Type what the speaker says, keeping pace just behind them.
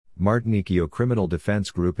Martinicchio Criminal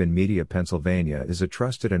Defense Group in Media, Pennsylvania is a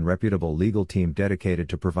trusted and reputable legal team dedicated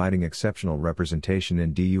to providing exceptional representation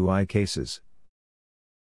in DUI cases.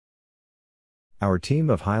 Our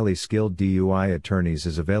team of highly skilled DUI attorneys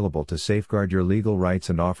is available to safeguard your legal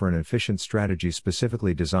rights and offer an efficient strategy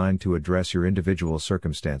specifically designed to address your individual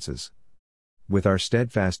circumstances. With our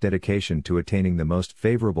steadfast dedication to attaining the most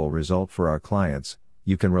favorable result for our clients,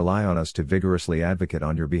 you can rely on us to vigorously advocate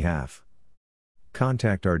on your behalf.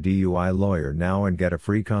 Contact our DUI lawyer now and get a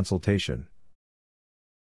free consultation.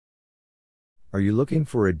 Are you looking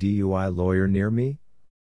for a DUI lawyer near me?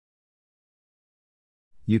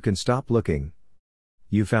 You can stop looking.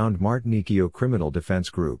 You found Martinicchio Criminal Defense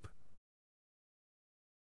Group.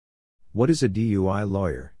 What is a DUI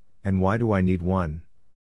lawyer, and why do I need one?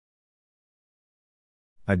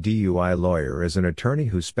 A DUI lawyer is an attorney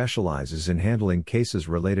who specializes in handling cases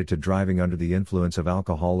related to driving under the influence of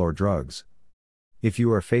alcohol or drugs. If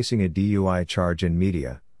you are facing a DUI charge in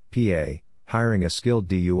Media, PA, hiring a skilled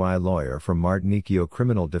DUI lawyer from Martinicchio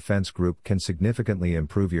Criminal Defense Group can significantly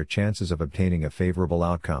improve your chances of obtaining a favorable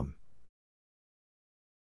outcome.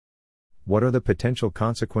 What are the potential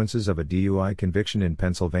consequences of a DUI conviction in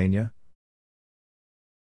Pennsylvania?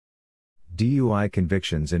 DUI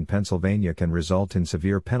convictions in Pennsylvania can result in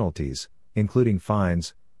severe penalties, including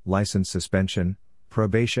fines, license suspension,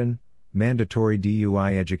 probation, mandatory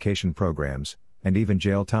DUI education programs, and even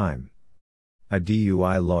jail time. A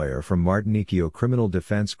DUI lawyer from Martinicchio Criminal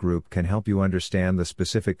Defense Group can help you understand the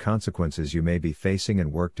specific consequences you may be facing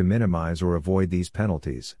and work to minimize or avoid these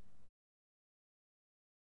penalties.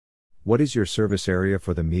 What is your service area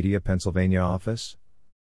for the Media, Pennsylvania office?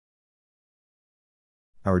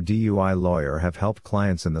 Our DUI lawyer have helped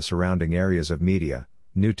clients in the surrounding areas of Media,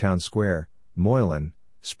 Newtown Square, Moylan,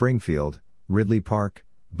 Springfield, Ridley Park,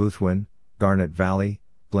 Boothwyn, Garnet Valley,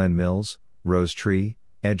 Glen Mills, Rose Tree,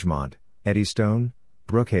 Edgemont, Eddystone,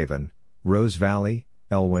 Brookhaven, Rose Valley,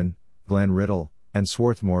 Elwyn, Glen Riddle, and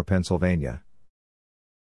Swarthmore, Pennsylvania.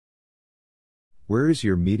 Where is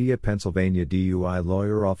your Media, Pennsylvania DUI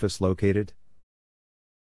lawyer office located?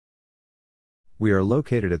 We are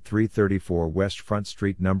located at 334 West Front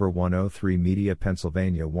Street, number 103, Media,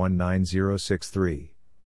 Pennsylvania 19063.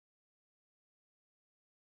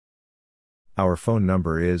 Our phone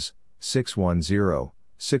number is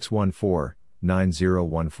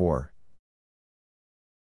 610-614-9014.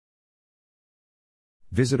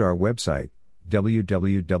 Visit our website,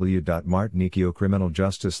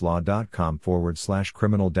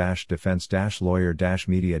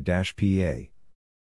 www.martinicchiocriminaljusticelaw.com/criminal-defense-lawyer-media-pa.